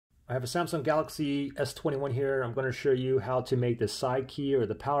I have a Samsung Galaxy S21 here. I'm going to show you how to make the side key or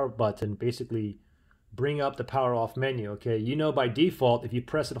the power button basically bring up the power off menu. Okay, you know by default if you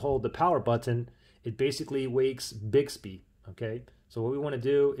press and hold the power button, it basically wakes Bixby. Okay, so what we want to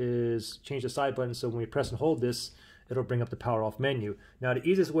do is change the side button so when we press and hold this, it'll bring up the power off menu. Now the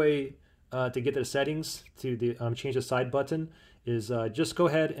easiest way to get to the settings to the change the side button is just go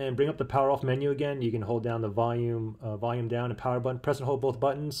ahead and bring up the power off menu again. You can hold down the volume down and power button, press and hold both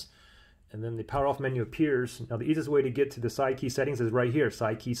buttons, and then the power off menu appears. Now the easiest way to get to the side key settings is right here,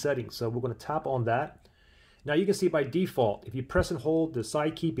 side key settings. So we're going to tap on that. Now you can see by default, if you press and hold the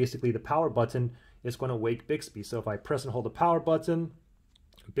side key, basically the power button, it's going to wake Bixby. So if I press and hold the power button,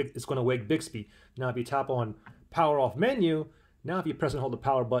 it's going to wake Bixby. Now if you tap on power off menu, now if you press and hold the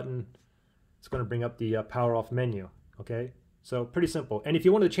power button, it's going to bring up the power off menu. Okay, so pretty simple. And if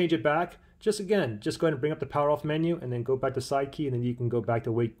you want to change it back, just go ahead and bring up the power off menu and then go back to side key, and then you can go back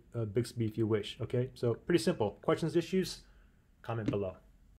to wake Bixby if you wish. Okay, so pretty simple. Questions, issues, comment below.